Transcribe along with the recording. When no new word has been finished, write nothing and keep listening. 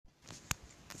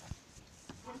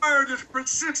word is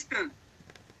persistent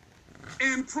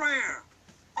in prayer,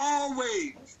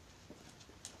 always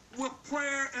with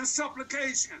prayer and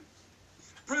supplication.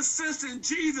 Persistent.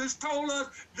 Jesus told us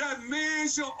that man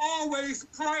shall always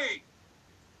pray.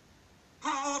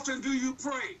 How often do you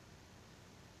pray?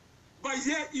 But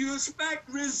yet you expect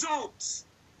results.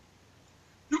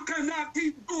 You cannot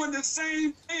keep doing the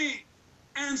same thing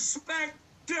and expect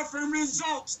different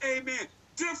results, amen.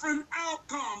 Different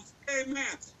outcomes, amen.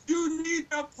 You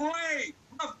need to pray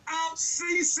without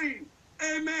ceasing,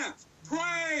 amen.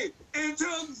 Pray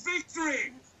until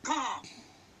victory comes.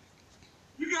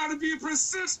 You got to be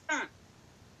persistent.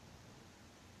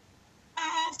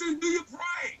 How often do you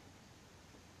pray?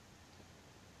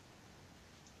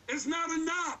 It's not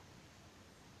enough.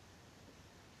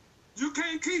 You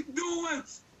can't keep doing,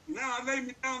 now I lay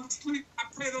me down to sleep, I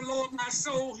pray the Lord my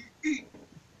soul he keep.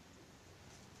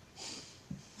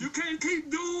 You can't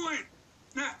keep doing.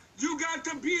 Now, you got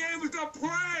to be able to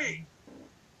pray.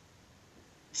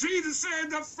 Jesus said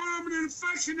the fervent and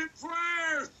affectionate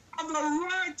prayers of the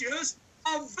righteous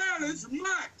availeth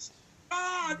much.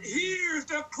 God hears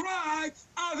the cry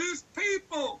of his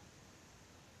people.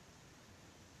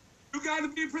 You got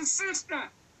to be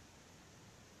persistent.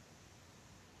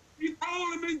 He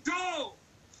told them in Joel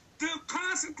to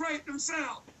consecrate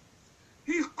themselves.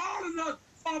 He's calling us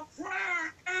for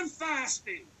prayer and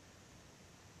fasting.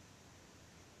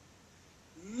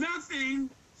 Nothing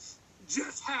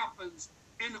just happens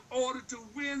in order to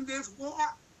win this war.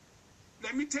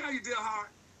 Let me tell you, dear heart,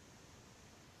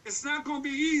 it's not going to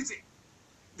be easy.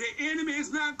 The enemy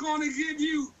is not going to give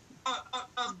you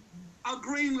a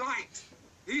green light.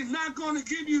 He's not going to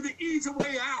give you the easy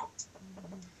way out.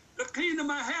 The kingdom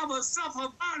of heaven suffer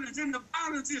violence, and the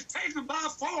violence is taken by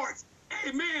force.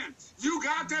 Amen. You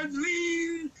got to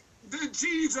lean to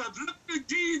Jesus. Look to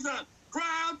Jesus.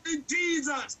 Cry out to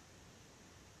Jesus.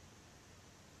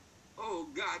 Oh,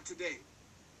 God, today.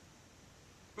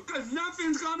 Because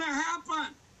nothing's going to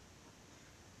happen.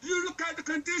 You look at the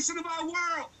condition of our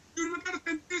world. You look at the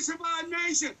condition of our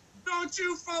nation. Don't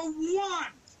you for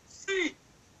one think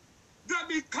that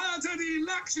because of the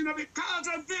election or because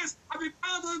of this or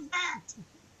because of that,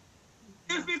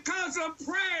 it's because of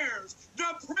prayers, the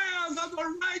prayers of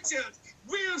the righteous,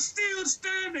 we are still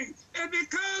standing. And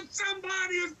because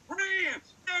somebody is praying,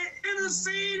 they're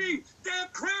interceding, they're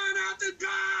crying out to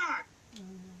God.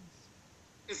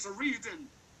 It's a reason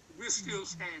we're still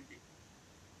standing.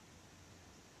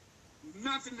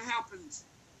 Nothing happens.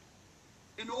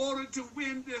 In order to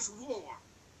win this war,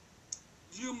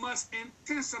 you must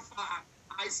intensify.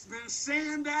 I've been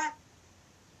saying that,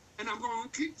 and I'm going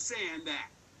to keep saying that.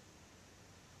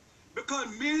 Because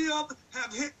many of them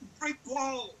have hit brick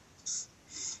walls.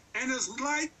 And it's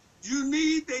like you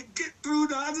need to get through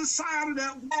the other side of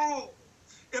that wall.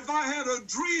 If I had a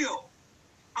drill,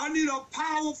 I need a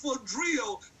powerful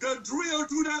drill to drill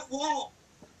through that wall.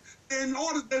 In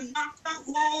order to knock that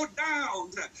wall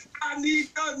down, I need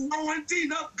the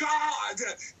anointing of God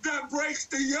that breaks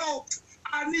the yoke.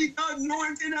 I need the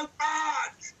anointing of God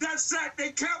that set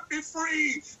the captive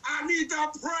free. I need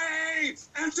to pray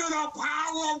until the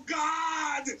power of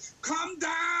God come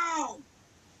down.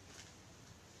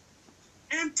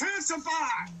 Intensify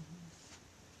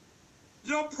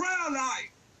your prayer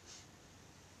life.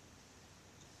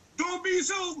 Don't be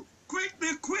so quick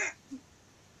to quit.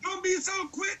 Don't be so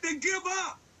quick to give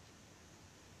up.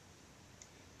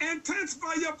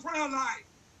 Intensify your prayer life.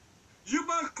 You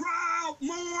must cry out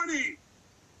morning.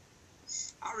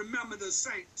 I remember the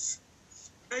saints.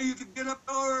 They used to get up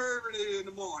early in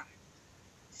the morning.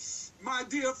 My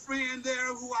dear friend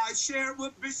there who I shared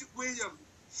with, Bishop William,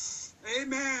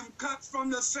 amen, cut from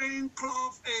the same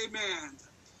cloth, amen.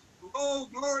 Oh,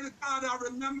 glory to God, I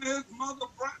remember his mother,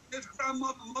 his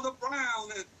grandmother, Mother Brown,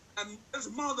 and his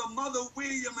mother, Mother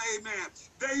William, amen.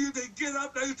 They used to get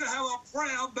up, they used to have a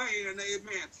prayer band,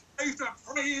 amen. They used to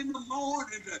pray in the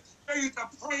morning. They used to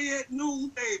pray at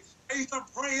noonday. They used to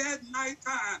pray at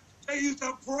nighttime. They used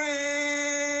to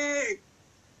pray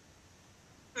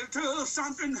until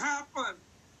something happened.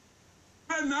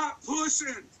 We're not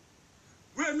pushing.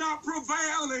 We're not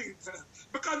prevailing.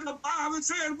 Because the Bible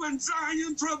said when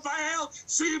Zion travailed,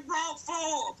 she brought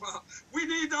forth. We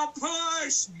need to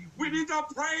push. We need to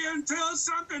pray until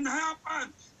something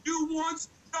happens. You want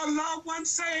the loved one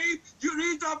saved, you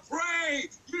need to pray.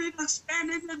 You need to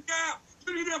stand in the gap.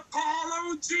 You need to call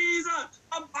on Jesus.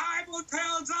 The Bible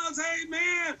tells us,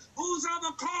 amen,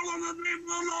 whosoever call on the name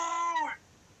of the Lord.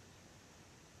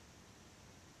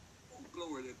 Oh,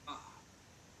 glory to God.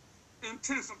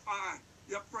 Intensify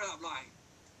your prayer life.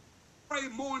 Pray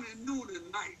morning, noon,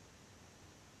 and night.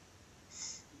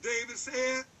 David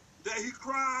said, that he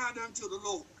cried unto the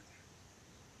Lord,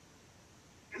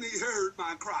 and he heard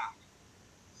my cry.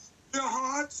 Dear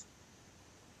hearts,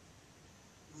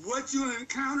 what you're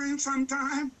encountering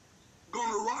sometime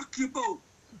gonna rock your boat.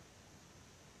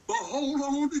 But hold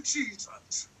on to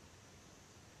Jesus.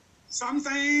 Some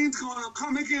things gonna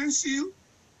come against you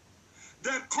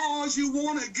that cause you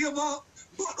want to give up,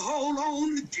 but hold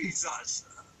on to Jesus.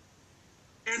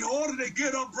 In order to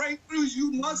get a breakthrough,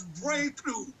 you must pray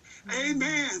through.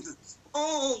 Amen.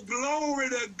 Oh, glory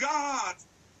to God.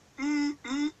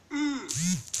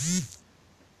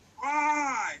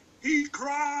 Cried. He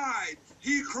cried.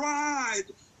 He cried.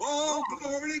 Oh,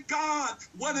 glory to God.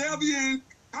 Whatever you're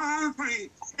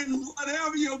encountering and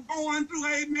whatever you're going through,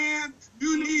 amen,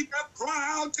 you need to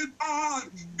cry out to God.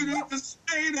 You need to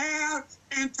stay there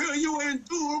until you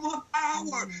endure with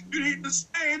power. You need to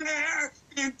stay there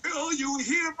until you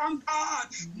hear from God.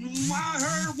 I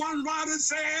heard one writer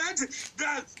said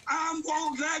that I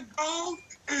won't let go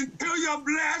until you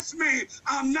bless me.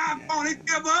 I'm not going to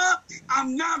give up.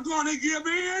 I'm not going to give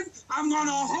in. I'm going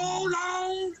to hold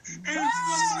on until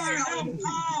my help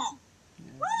comes.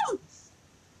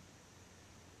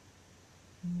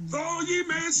 Though ye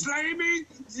may slay me,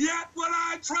 yet will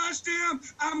I trust him.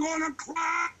 I'm going to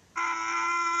cry.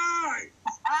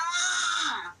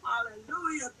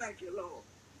 Hallelujah. Thank you, Lord.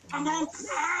 I'm going to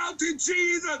cry out to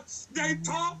Jesus. They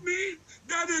taught me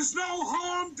that there's no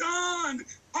harm done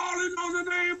calling on the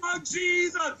name of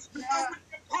Jesus. Because when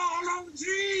you call on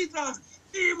Jesus,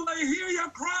 he will hear your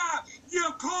cry.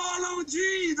 You call on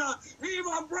Jesus, he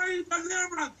will bring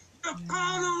deliverance. You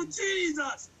call on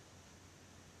Jesus,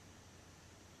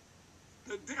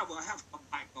 the devil has to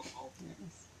back up off.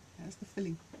 Yes, that's the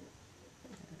feeling.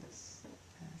 Yes,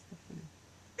 that's the feeling.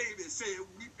 David said,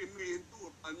 weeping may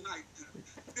endure a night.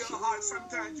 Dear heart,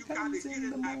 sometimes you got to get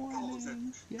in that closet.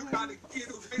 You got to get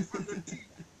away from the TV.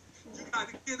 You got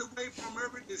to get away from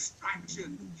every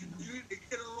distraction. You need to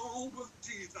get along with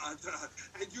Jesus.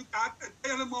 And you got to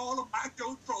tell him all about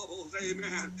your troubles.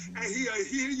 Amen. And he'll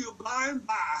hear you by and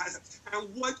by.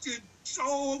 And what you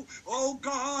sow, oh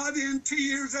God, in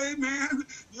tears. Amen.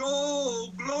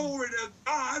 Oh, glory to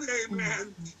God.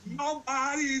 Amen.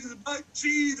 Nobody but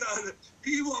Jesus.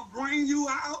 He will bring you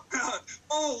out.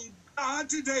 Oh, God,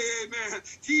 today, amen.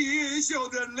 He is your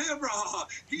deliverer.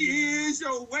 He is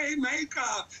your way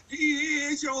maker. He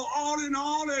is your all in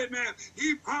all, amen.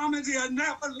 He promised he'll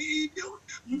never leave you,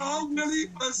 nor will he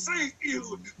forsake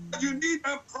you. But you need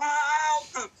to cry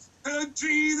out to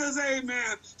Jesus,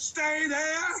 amen. Stay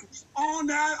there on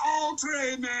that altar,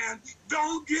 amen.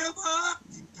 Don't give up.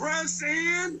 Press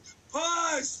in.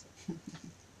 Push.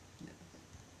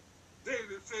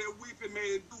 David said, weeping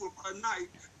may endure for a night,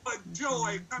 but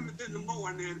joy cometh in the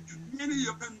morning. Many of you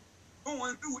have been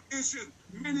going through issues.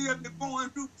 Many of you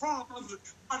going through problems.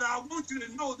 But I want you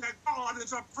to know that God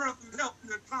is a present help in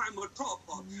the time of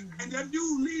trouble. And that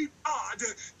you need God.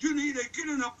 You need to get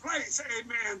in a place,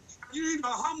 amen. You need to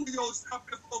humble yourself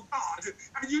before God.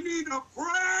 And you need to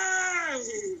pray.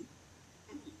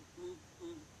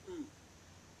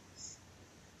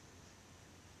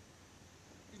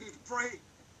 You need to pray.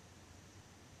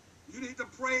 You need to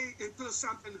pray until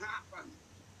something happens.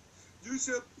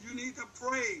 You need to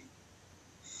pray.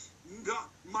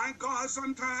 My God,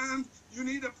 sometimes you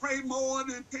need to pray more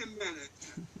than 10 minutes.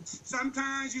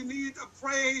 Sometimes you need to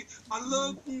pray a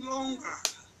little longer.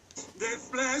 The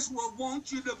flesh will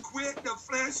want you to quit. The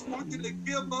flesh wants you to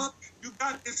give up. You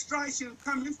got distraction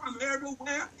coming from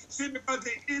everywhere. See, because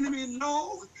the enemy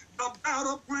knows the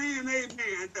battle plan,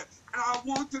 amen. And I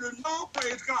want you to know,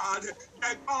 praise God,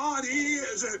 that God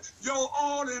is your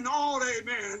all in all,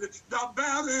 amen. The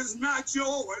battle is not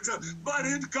yours, but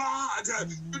it's God.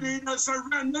 You need to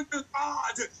surrender to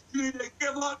God. You need to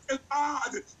give up to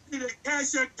God. You need to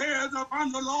cast your cares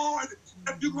upon the Lord.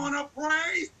 If you're going to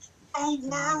pray, don't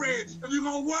worry. If you're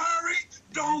going to worry,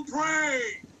 don't pray.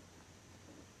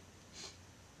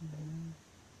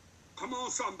 Come on,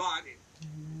 somebody.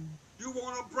 You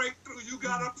want to break through, you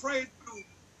got to pray through.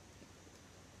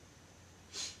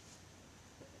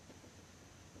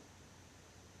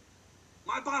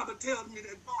 My Bible tells me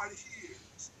that God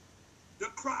hears the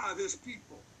cry of his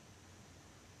people.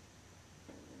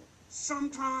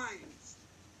 Sometimes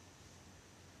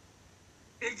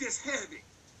it gets heavy.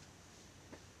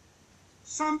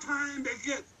 Sometimes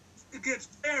it gets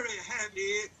very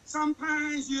heavy.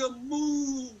 Sometimes you're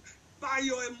moved by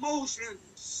your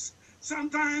emotions.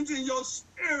 Sometimes in your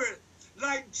spirit,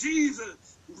 like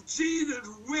Jesus. Jesus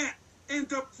went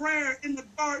into prayer in the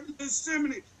Garden of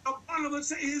Gethsemane. The Bible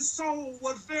says his soul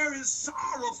was very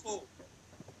sorrowful.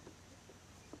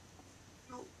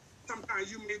 You know,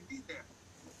 sometimes you may be there.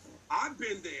 I I've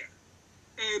been there.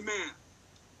 Amen.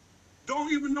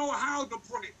 Don't even know how to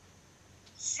pray.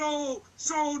 So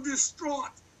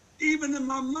distraught, even in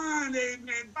my mind,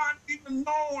 amen, not even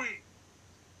knowing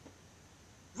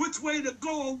which way to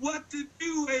go or what to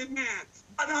do, amen.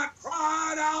 But I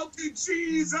cried out to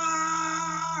Jesus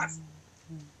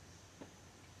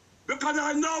because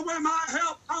I know where my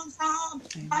help comes from.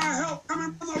 My help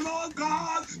coming from the Lord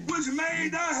God, which made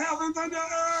the heavens and the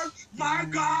earth. My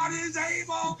God is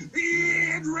able. He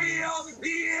is real. He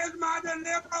is my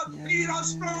deliverer. He is a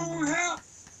strong help.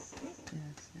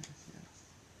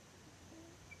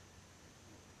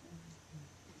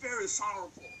 Very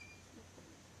sorrowful.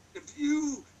 If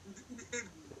you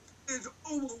is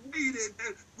overweighted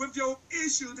with your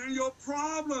issues and your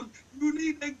problems, you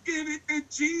need to give it to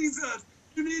Jesus.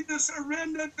 You need to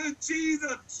surrender to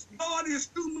Jesus. Lord, it's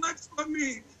too much for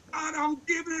me. God, I'm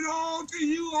giving it all to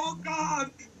you, oh God.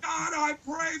 God, I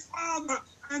pray, Father.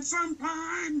 And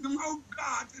sometimes, oh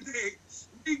God, today,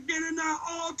 we get in that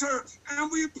altar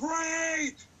and we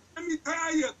pray. Let me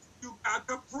tell you, you got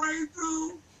to pray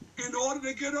through in order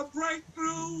to get a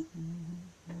breakthrough.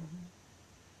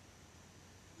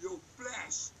 Your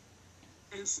flesh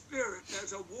and spirit,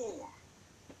 there's a war.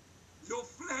 Your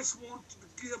flesh wants to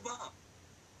give up.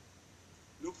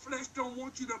 Your flesh don't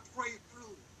want you to pray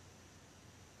through.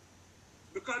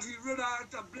 Because he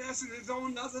realized the blessing is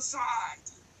on the other side.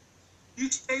 You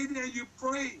stay there, you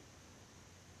pray.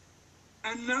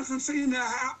 And nothing seems to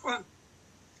happen.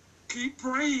 Keep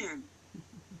praying.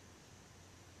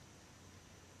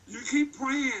 You keep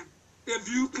praying. If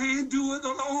you can't do it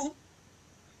alone,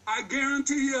 I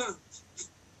guarantee you,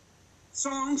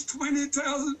 Psalms 20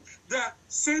 tells us that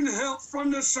send help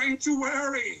from the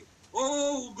sanctuary.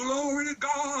 Oh, glory to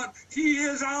God. He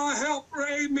is our helper.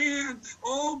 Amen.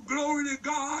 Oh, glory to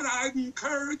God. I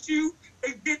encourage you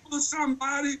to get with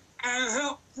somebody and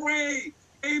help pray.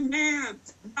 Amen.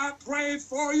 Not pray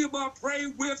for you, but pray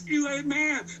with you.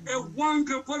 Amen. If one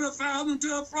can put 1,000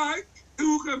 to a flight,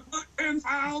 two can put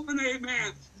 10,000.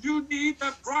 Amen. You need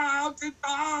to cry out to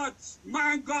God.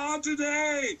 My God,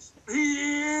 today,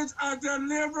 he is a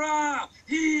deliverer.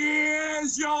 He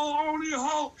is your only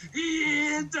hope. He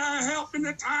is the help in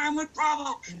the time of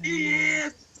trouble. He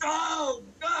is so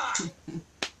good.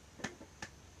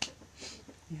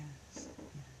 Yes.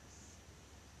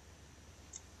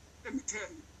 Let me tell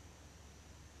you,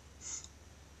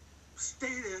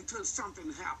 stay there until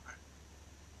something happens.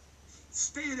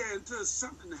 Stay there until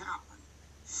something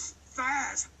happens.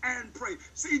 Fast and pray.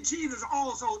 See, Jesus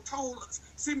also told us,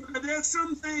 see, because there's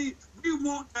some things we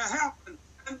want to happen.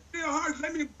 And dear heart,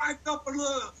 let me back up a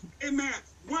little. Amen.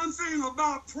 One thing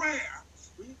about prayer,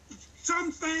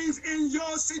 some things in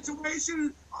your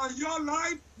situation or your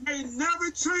life may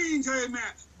never change,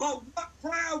 amen. But what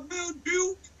prayer will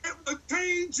do, it will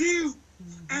change you.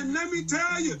 And let me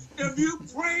tell you, if you're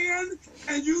praying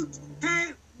and you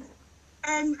can't,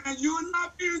 and you're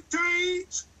not being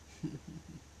changed,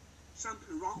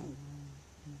 something wrong.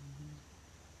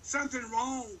 Something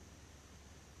wrong.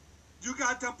 You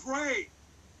got to pray.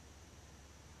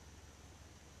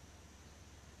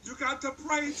 You got to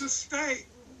pray to stay.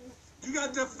 You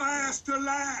got to fast to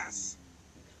last.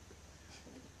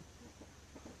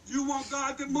 You want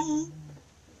God to move?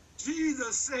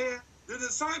 Jesus said the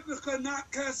disciples could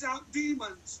not cast out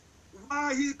demons.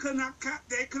 Why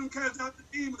they couldn't cast out the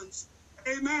demons?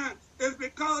 Amen. It's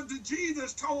because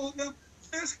Jesus told them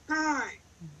this kind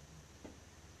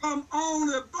come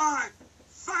only by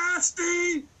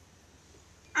fasting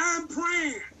and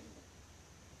praying.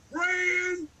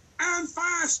 Praying and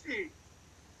fasting.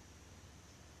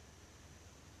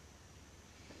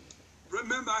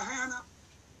 Remember Hannah?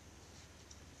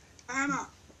 Hannah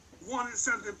wanted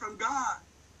something from God.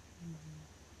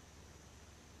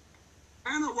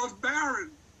 Hannah was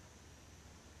barren,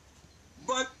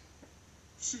 but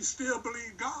she still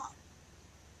believed God.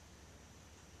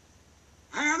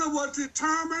 Hannah was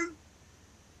determined,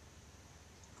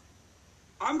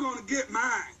 I'm going to get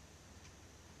mine.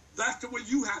 That's the way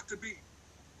you have to be.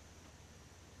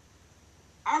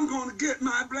 I'm going to get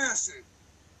my blessing.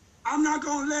 I'm not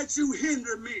going to let you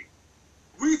hinder me.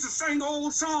 We used to sing the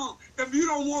old song, if you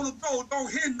don't want to go,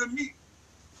 don't hinder me.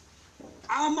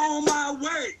 I'm on my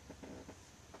way.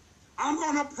 I'm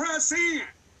going to press in.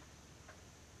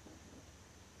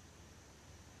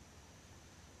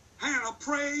 Hannah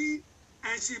prayed,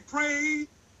 and she prayed,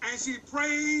 and she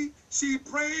prayed. She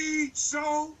prayed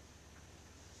so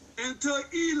until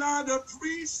Eli the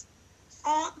priest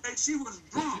thought that she was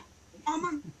drunk.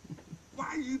 Woman, why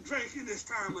are you drinking this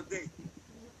time of day?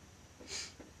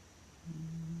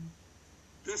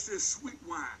 This is sweet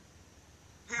wine.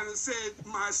 Hannah said,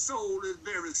 my soul is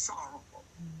very sorrowful.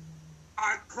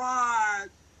 I cried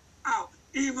out.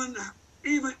 Even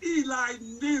Eli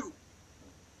knew,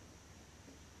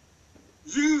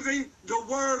 using the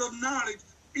word of knowledge.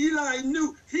 Eli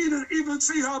knew. He didn't even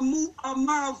see her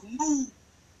mouth move.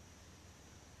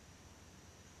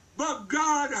 But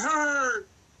God heard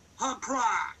her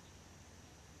cry.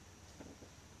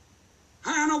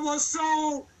 Hannah was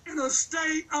so in a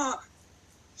state of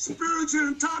spiritual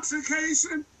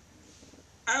intoxication,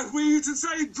 as we used to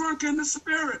say, drunk in the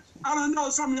spirit. I don't know,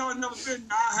 some of y'all never been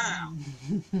there. I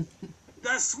have.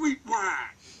 That sweet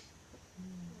wine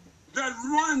that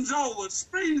runs over,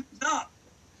 springs up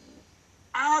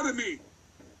out of me.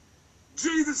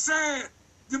 Jesus said,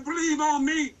 you believe on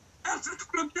me, as the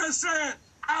scripture said,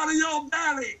 out of your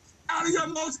belly, out of your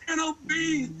most inner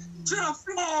being, shall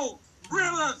flow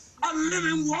rivers of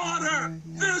living water.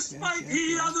 This spake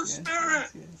he of the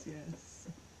Spirit.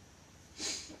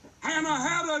 Hannah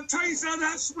had a taste of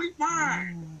that sweet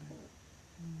wine.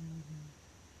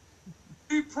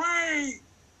 She prayed.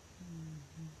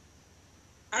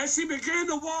 As she began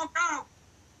to walk out,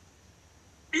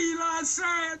 Eli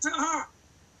said to her,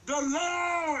 the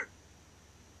Lord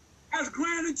has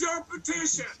granted your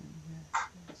petition.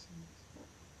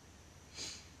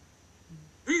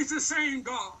 He's the same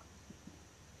God.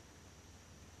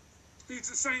 He's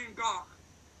the same God.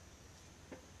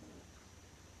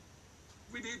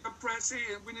 We need to press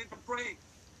in. We need to pray.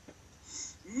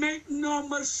 Make no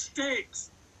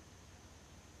mistakes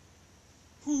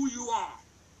who you are.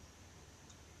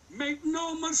 Make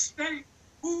no mistake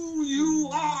who you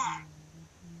are.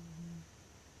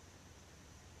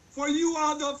 For you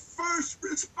are the first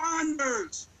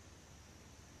responders.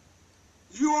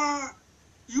 You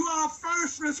are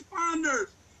first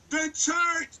responders. The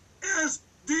church is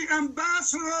the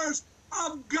ambassadors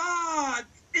of God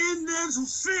in this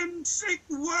sin-sick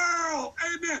world.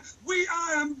 Amen. We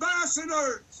are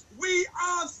ambassadors. We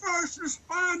are first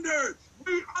responders.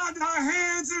 We are the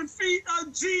hands and feet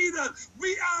of Jesus.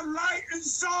 We are light and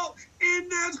salt in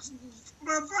this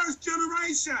first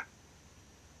generation.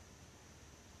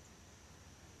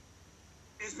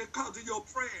 It's because of your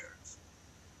prayers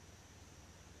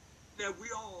that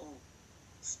we all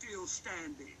still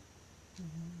standing.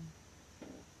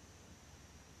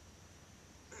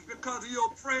 It's because of your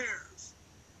prayers.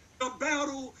 The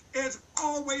battle is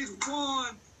always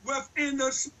won within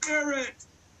the spirit.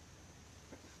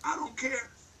 I don't care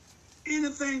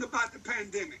anything about the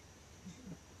pandemic.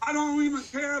 I don't even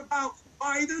care about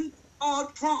Biden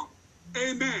or Trump.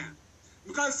 Amen.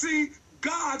 Because see,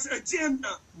 God's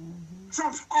agenda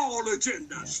trumps all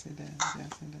agendas. Yes, it does.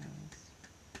 Yes, it does.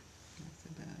 Yes,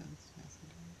 it does. Yes, it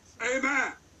does.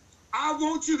 Amen. I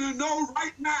want you to know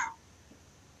right now,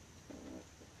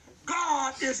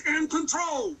 God is in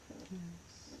control.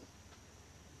 Yes.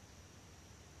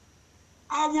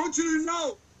 I want you to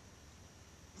know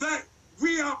that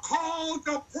we are called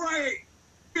to pray.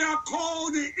 We are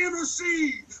called to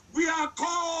intercede. We are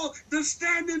called to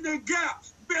stand in the gap.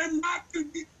 We're not to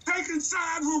be taking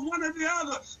sides with one or the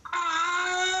other.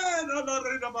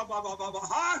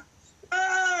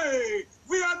 Hey,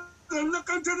 we are to look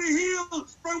unto the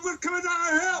hills from which cometh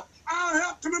our help. Our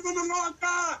help cometh from the Lord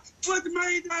God, which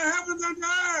made the heavens and the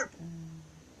earth.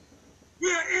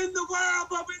 We are in the world,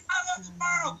 but we're not of the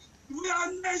world. We are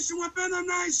a nation within a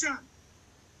nation.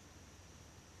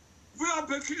 We are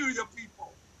peculiar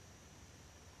people.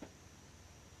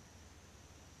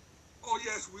 Oh,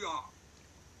 yes, we are.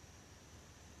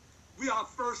 We are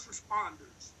first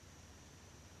responders.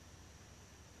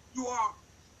 You are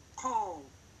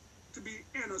called to be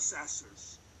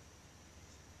intercessors.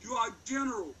 You are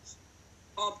generals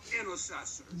of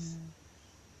intercessors.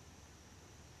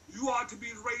 You are to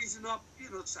be raising up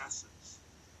intercessors.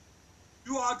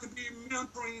 You are to be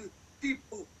mentoring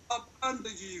people up under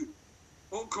you.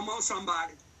 Oh, come on,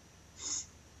 somebody.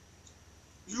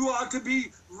 You are to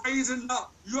be raising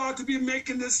up. You are to be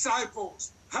making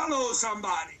disciples. Hello,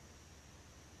 somebody.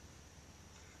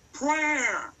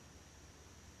 Prayer.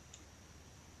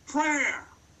 Prayer.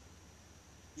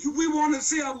 We want to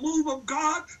see a move of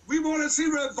God. We want to see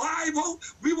revival.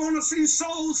 We want to see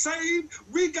souls saved.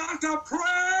 We got to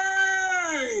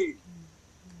pray.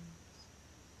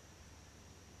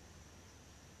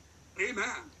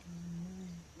 Amen.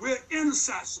 We're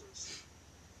intercessors.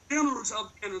 Generals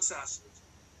of intercessors.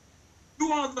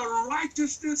 You are the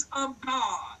righteousness of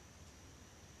God.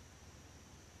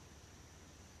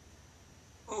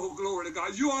 Oh, glory to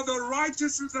God. You are the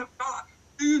righteousness of God.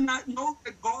 Do you not know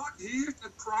that God hears the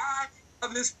cry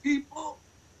of his people?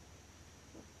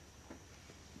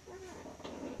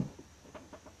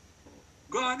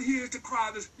 God hears the cry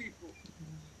of his people.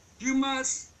 You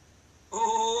must,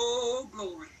 oh,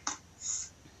 glory.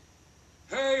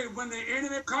 Hey, when the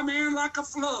enemy come in like a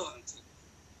flood,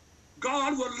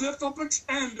 God will lift up a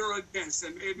standard against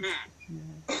him. Amen.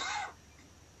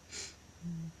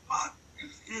 God,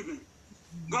 excuse me.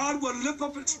 God will lift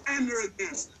up a standard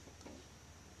against him.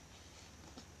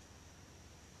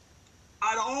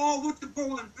 Out of all what you're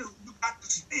going through, you got to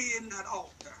stay in that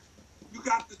altar. You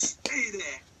got to stay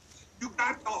there. You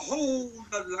got to hold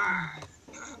the line.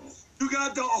 You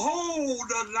got to hold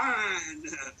the line.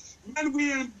 When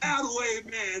we in battle,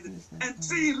 amen, and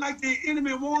seem like the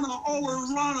enemy want to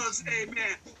overrun us,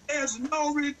 amen, there's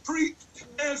no retreat.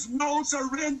 There's no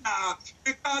surrender.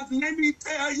 Because let me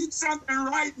tell you something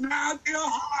right now, dear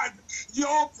heart.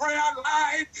 Your prayer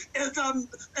life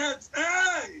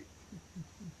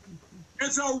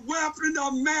is a weapon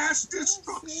of mass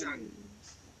destruction.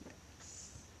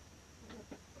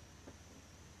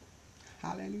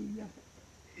 Hallelujah.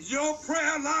 Your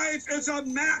prayer life is a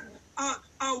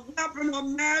weapon of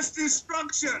mass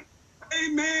destruction.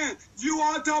 Amen. You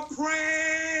are to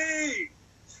pray.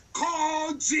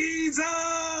 Call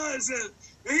Jesus.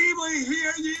 He will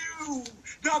hear you.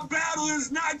 The battle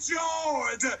is not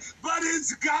yours, but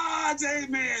it's God's.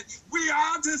 Amen. We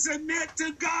are to submit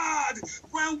to God.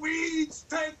 When we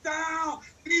take down,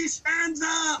 he stands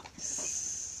up.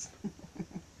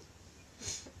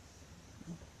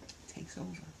 Takes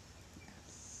over.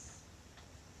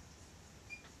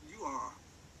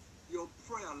 Your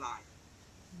prayer life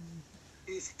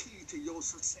is key to your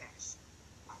success.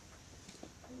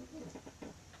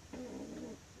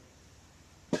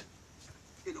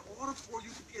 In order for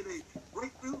you to get a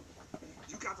breakthrough,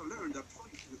 you got to learn to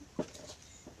pray through.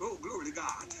 Oh, glory to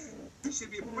God. You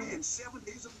should be praying 7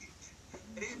 days a week.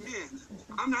 Amen.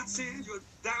 I'm not saying you're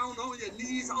down on your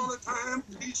knees all the time.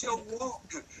 You should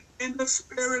walk in the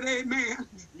spirit. Amen.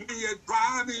 When you're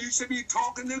driving, you should be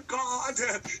talking to God.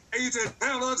 He said,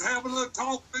 tell us, having a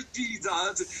talk with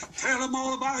Jesus. Tell him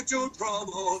all about your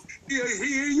trouble. He'll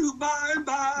hear you by and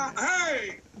by.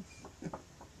 Hey!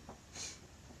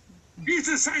 He's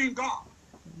the same God.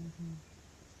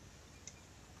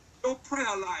 Your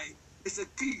prayer life is the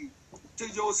key to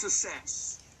your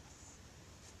success.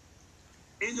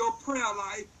 In your prayer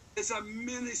life, it's a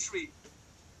ministry,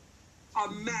 a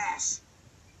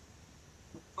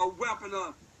weapon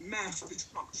of mass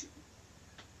destruction.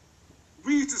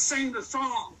 We used to sing the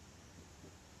song.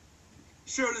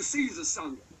 Shirley Caesar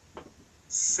sung it.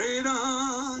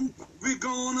 Satan, we're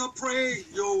gonna pray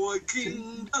your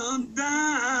kingdom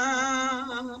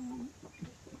down.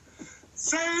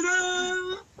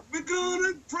 Satan, we're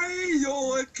gonna pray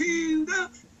your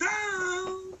kingdom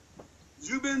down.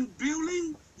 You've been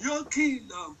building your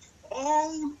kingdom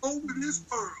all over this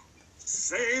world.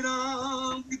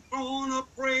 Satan, we're gonna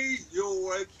pray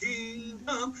your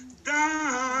kingdom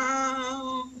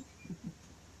down.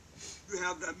 You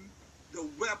have the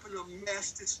weapon of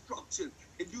mass destruction,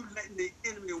 and you letting the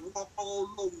enemy walk all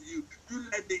over you. You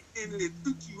let the enemy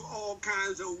put you all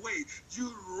kinds of ways. You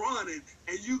running,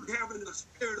 and you having the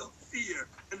spirit of fear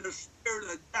and the spirit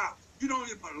of doubt. You don't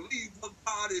even believe what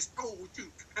God has told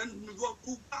you. And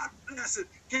who God blesses,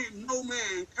 can't no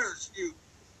man curse you.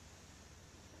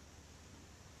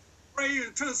 Pray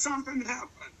until something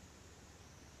happens.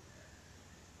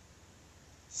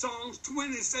 Psalms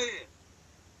 20 said,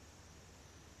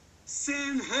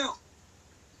 send help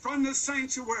from the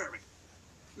sanctuary.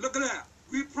 Look at that.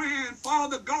 We're praying,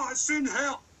 Father God, send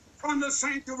help from the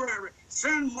sanctuary.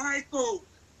 Send Michael,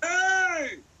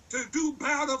 hey, to do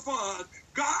battle for us.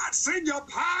 God, send your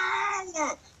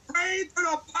power. Pray to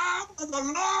the power of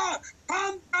the Lord.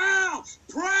 Come down.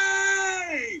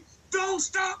 Pray. Don't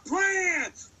stop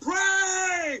praying.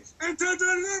 Pray until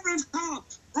deliverance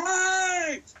comes.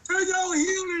 Pray till your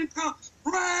healing comes.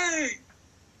 Pray.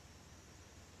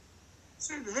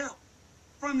 Send help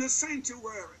from the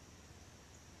sanctuary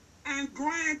and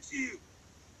grant you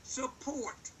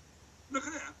support. Look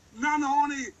at that. Not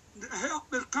only the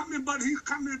help is coming, but he's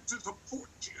coming to support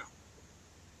you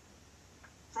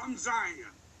from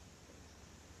Zion.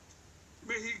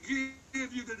 May he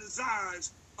give you the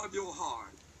desires of your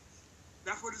heart.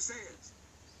 That's what it says.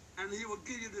 And he will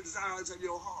give you the desires of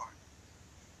your heart.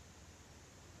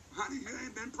 Honey, you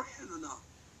ain't been praying enough.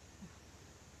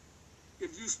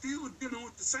 If you're still dealing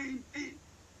with the same thing,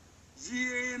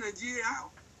 year in and year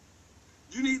out,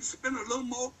 you need to spend a little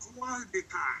more quality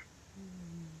time.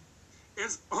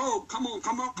 It's, oh, come on.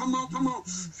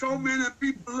 So many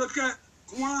people look at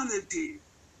quantity.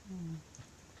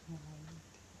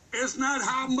 It's not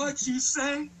how much you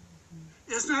say.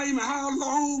 It's not even how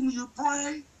long you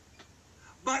pray.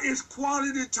 But it's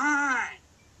quality time.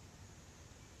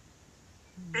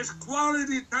 It's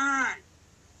quality time.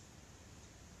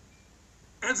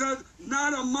 It's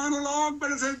not a monologue,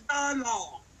 but it's a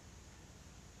dialogue.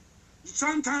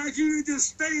 Sometimes you need to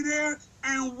stay there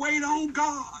and wait on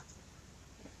God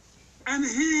and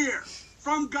hear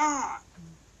from God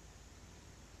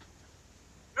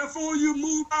before you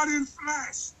move out in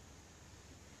flesh.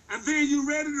 And then you're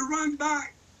ready to run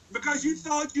back because you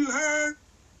thought you heard.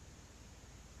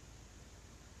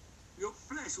 Your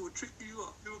flesh will trick you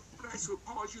up. Your flesh will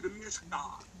cause you to miss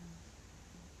God.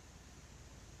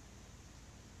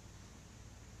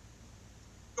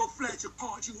 Your flesh will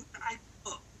cause you to act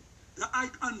up, to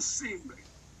act unseemly,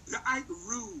 to act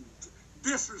rude,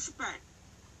 disrespect.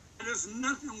 And there's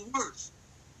nothing worse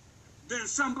than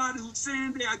somebody who's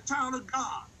saying they're a child of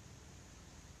God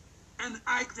and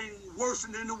acting worse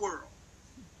than the world.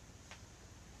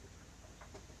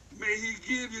 May he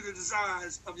give you the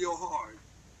desires of your heart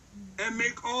and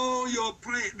make all your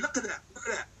plans. Look at that. Look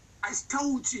at that. I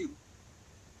told you.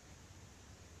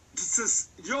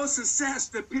 Your success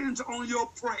depends on your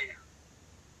prayer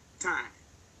time,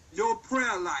 your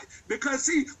prayer life. Because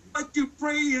see, what you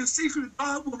pray in secret,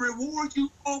 God will reward you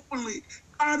openly.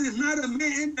 God is not a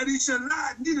man that he shall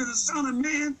lie, neither the son of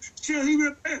man shall he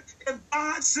repent. If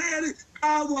God said it,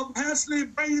 God will personally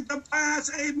bring it to pass.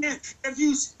 Amen. If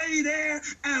you stay there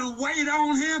and wait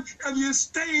on him, if you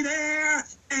stay there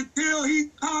until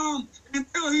he comes,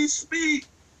 until he speaks,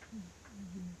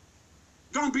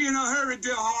 don't be in a hurry,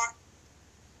 dear heart.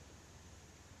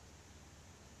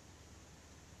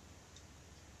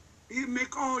 He'll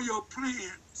make all your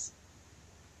plans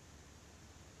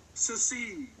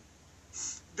succeed.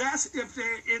 That's if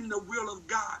they're in the will of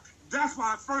God. That's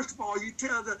why, first of all, he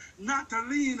tells us not to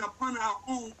lean upon our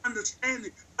own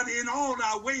understanding, but in all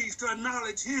our ways to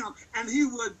acknowledge him, and he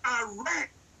will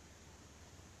direct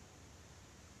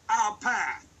our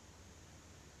path.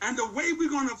 And the way we're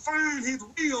going to find his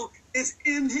will is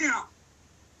in him,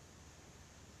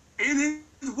 in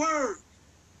his word.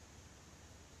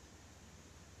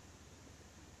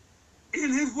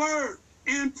 In his word,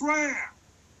 in prayer.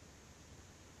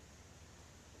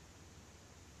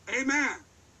 Amen.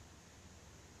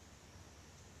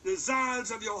 Desires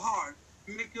of your heart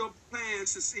make your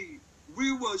plans succeed.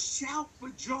 We will shout for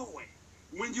joy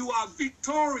when you are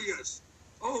victorious.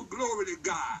 Oh, glory to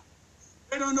God.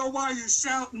 They don't know why you're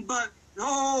shouting, but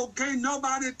oh, can't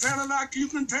nobody tell it like you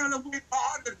can tell it where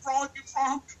God has brought you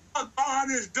from, what God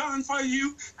has done for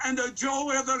you, and the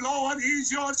joy of the Lord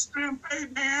is your strength.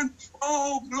 Amen.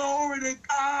 Oh, glory to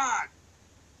God.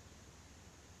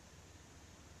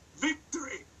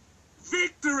 Victory.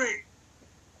 Victory.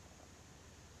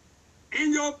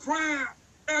 In your prayer,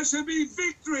 there should be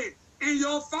victory. In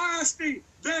your fasting,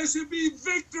 there should be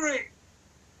victory.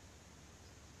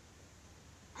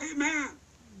 Amen.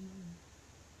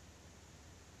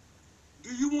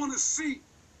 Do you want to see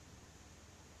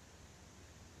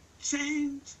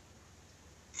change?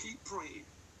 Keep praying.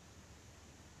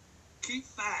 Keep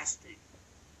fasting.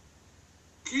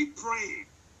 Keep praying.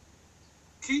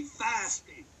 Keep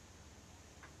fasting.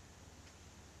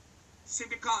 See,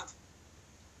 because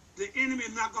the enemy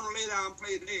is not going to lay down and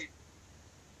play dead.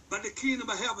 But the kingdom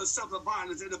of heaven suffers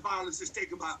violence, and the violence is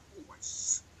taken by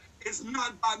force. It's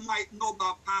not by might nor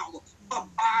by power, but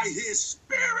by his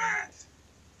spirit,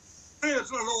 says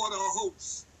the Lord of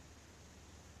hosts.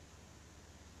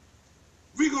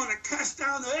 We're going to cast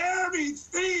down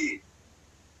everything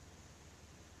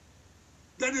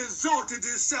that exalted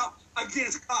itself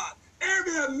against God.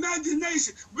 Every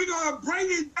imagination, we're going to bring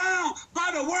it down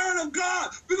by the word of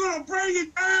God. We're going to bring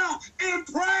it down in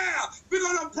prayer. We're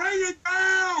going to bring it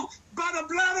down by the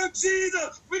blood of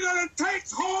Jesus. We're going to take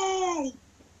hold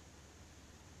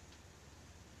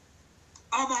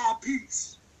of our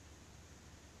peace.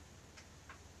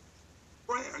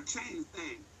 Prayer changes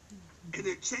things, and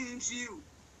it changes you.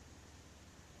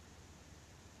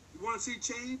 You want to see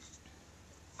change?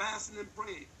 Fasting and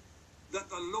praying that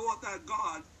the Lord thy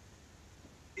God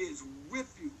is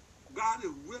with you. God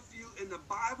is with you, and the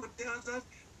Bible tells us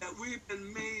that we've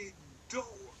been made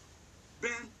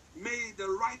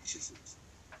the righteousness.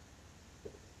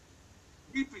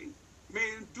 Weeping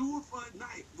may endure for a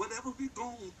night, whatever we're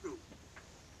going through.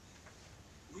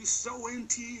 We sow in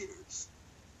tears.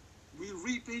 We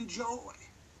reap in joy.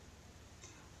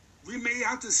 We may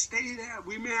have to stay there.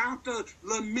 We may have to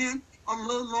lament a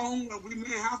little longer. We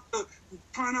may have to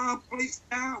turn our place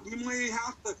down. We may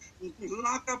have to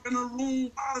lock up in a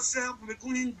room by ourselves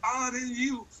between God and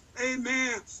you.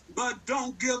 Amen. But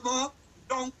don't give up.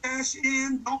 Don't cash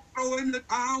in. Don't throw in the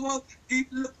towel. Keep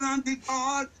looking unto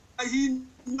God. He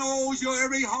knows your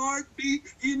every heartbeat.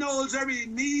 He knows every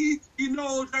need. He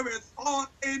knows every thought.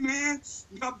 Amen.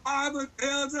 The Bible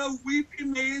tells us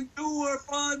weeping may endure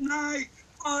for a night,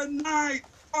 for a night,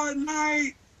 for a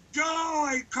night.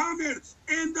 Joy cometh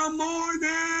in the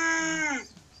morning.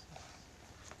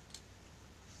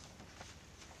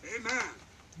 Amen.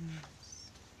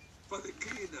 For the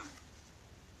kingdom.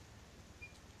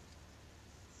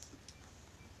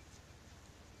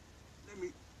 Let me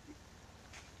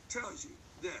tell you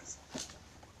this.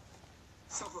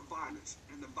 Suffer violence,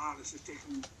 and the violence is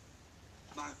taken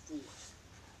by force.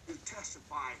 We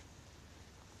testify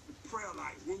the prayer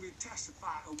life. When we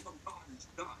testify of what God has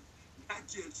done, that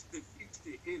just defeats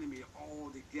the enemy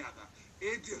altogether.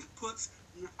 It just puts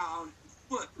our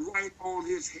foot right on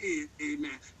his head,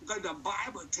 amen. Because the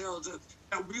Bible tells us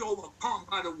that we overcome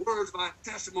by the words of our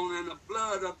testimony and the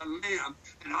blood of the Lamb.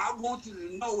 And I want you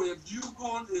to know, if you're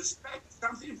going to expect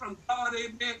something from God,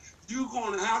 amen, you're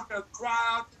going to have to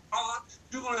cry out to God.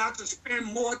 You're going to have to spend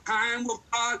more time with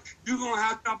God. You're going to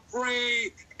have to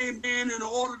pray, amen, in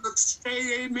order to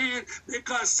stay, amen,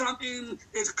 because something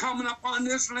is coming upon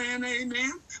this land,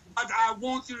 amen. But I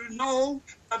want you to know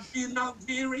that be not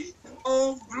weary.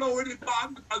 Oh, glory to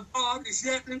God, because God is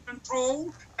yet in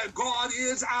control, that God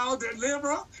is our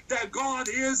deliverer, that God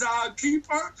is our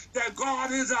keeper, that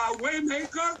God is our way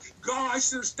maker. God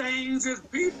sustains his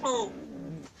people.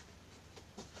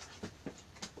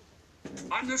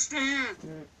 Understand?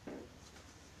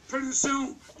 Pretty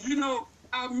soon, you know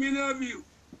how many of you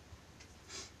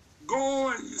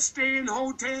go and you stay in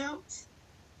hotels,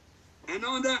 and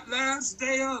on that last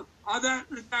day of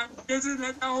that visit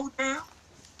at the hotel,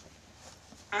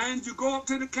 and you go up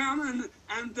to the counter,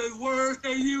 and the words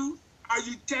they use, are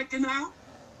you checking out?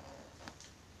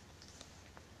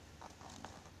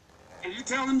 And you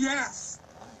tell them yes.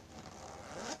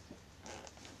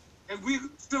 And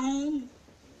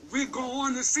we're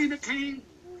going to see the King.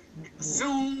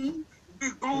 Soon,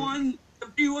 we're going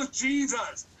to be with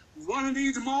Jesus. One of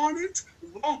these mornings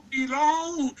won't be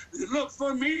long. Look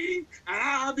for me, and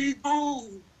I'll be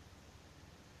gone.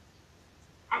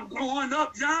 I'm going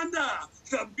up yonder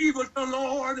to be with the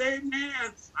Lord,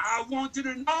 amen. I want you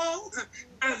to know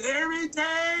that every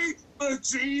day with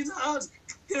Jesus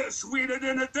is sweeter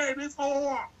than the day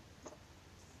before.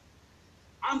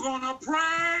 I'm going to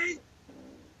pray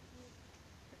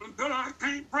until I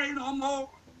can't pray no more.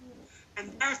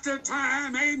 And that's the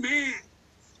time, amen.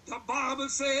 The Bible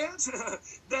says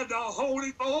that the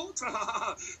Holy Ghost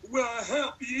will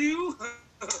help you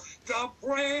to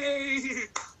pray,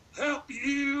 help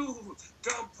you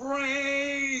to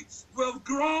pray with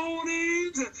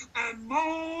groanings and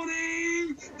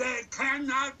moaning that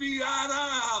cannot be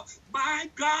uttered. My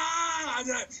God,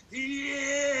 he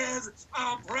is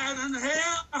a present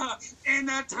help in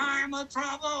the time of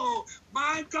trouble.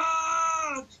 My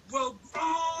God, with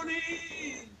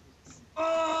groaning.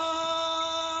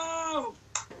 Oh,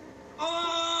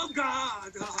 oh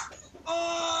God,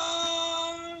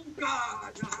 oh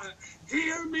God,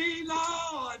 hear me,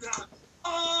 Lord.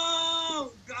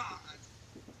 Oh God.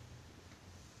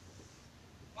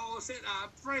 Paul said, I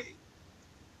pray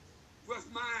with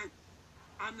my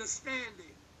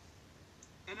understanding,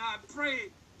 and I pray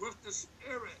with the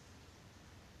Spirit.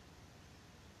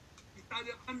 You got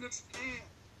to understand.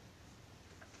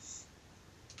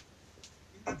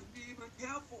 You got to be even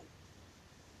careful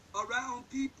around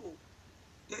people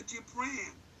that you're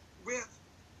praying with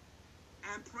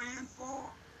and praying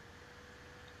for.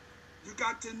 You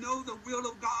got to know the will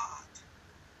of God.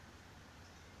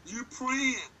 You're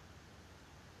praying.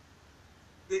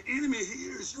 The enemy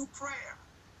hears your prayer.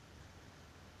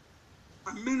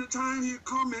 And many times he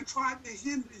come and try to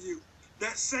hinder you.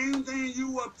 That same thing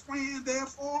you were praying there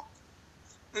for,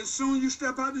 and soon you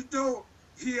step out the door,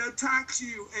 he attacks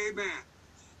you, amen.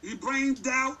 He brings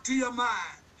doubt to your mind.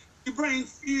 He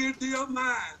brings fear to your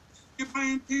mind. He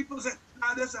brings people say, no,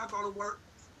 that's not going to work.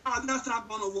 No, that's not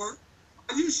going to work.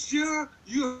 Are you sure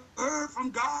you heard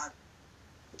from God?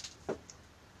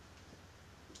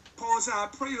 Paul said, I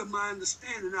pray with my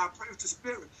understanding, I pray with the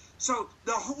Spirit. So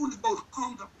the Holy Ghost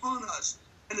comes upon us,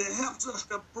 and it helps us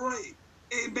to pray,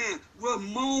 amen, with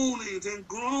moanings and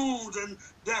groans and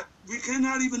that we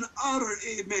cannot even utter,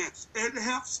 amen. It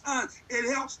helps us.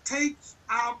 It helps take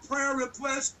our prayer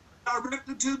requests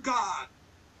directed to God.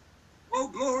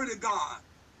 Oh, glory to God.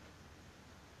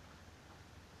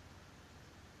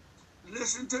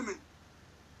 Listen to me.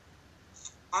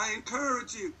 I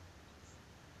encourage you.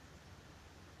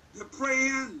 You're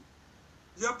praying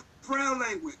your prayer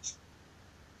language.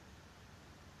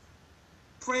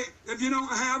 Pray. If you don't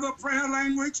have a prayer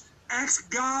language, ask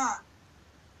God.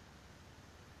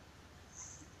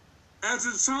 As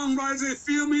the songwriter said,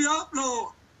 fill me up,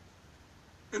 Lord,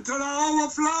 until I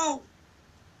overflow.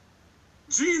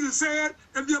 Jesus said,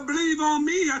 if you believe on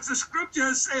me, as the scripture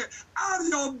has said, out of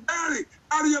your belly,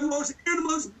 out of your most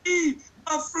innermost being,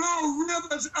 will flow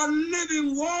rivers of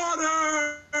living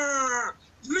water.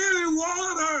 Living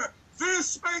water.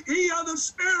 This spake he of the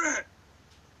Spirit.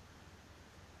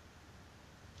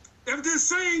 If this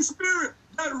same Spirit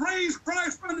that raised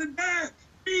Christ from the dead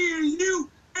be in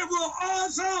you, it will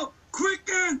also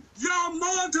quicken your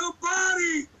mortal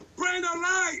body, bring a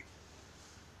light.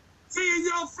 See, in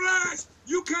your flesh,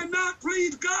 you cannot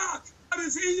please God, but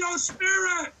it's in your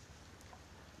spirit.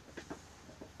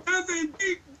 Something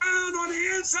deep down on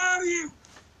the inside of you.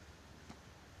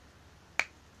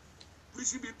 We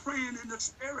should be praying in the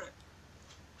spirit.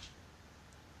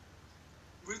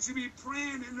 We should be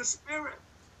praying in the spirit.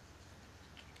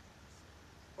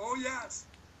 Oh, yes.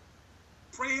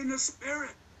 Pray in the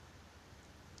spirit.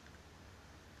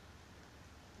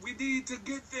 We need to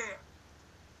get there.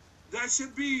 That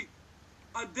should be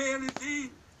a daily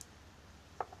thing.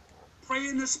 Pray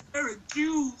in the spirit.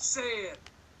 Jude said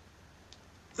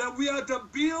that we are to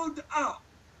build up,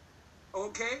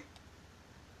 okay?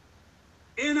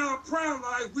 In our prayer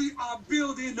life, we are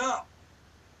building up.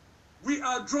 We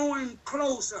are drawing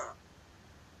closer.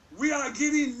 We are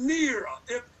getting nearer.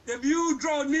 If you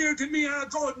draw near to me, I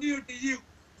draw near to you.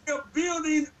 We're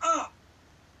building up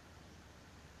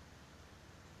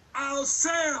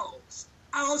ourselves.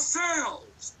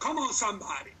 Come on,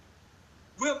 somebody.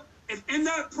 In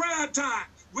that prayer time,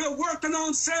 we're working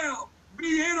on self.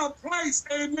 Be in a place,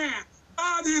 amen.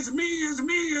 God is me,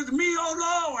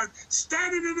 oh Lord.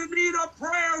 Standing in the need of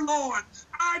prayer, Lord.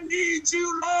 I need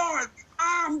you, Lord.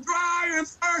 I'm dry and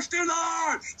thirsty,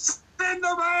 Lord. Send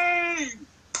the rain.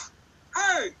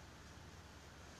 Hey,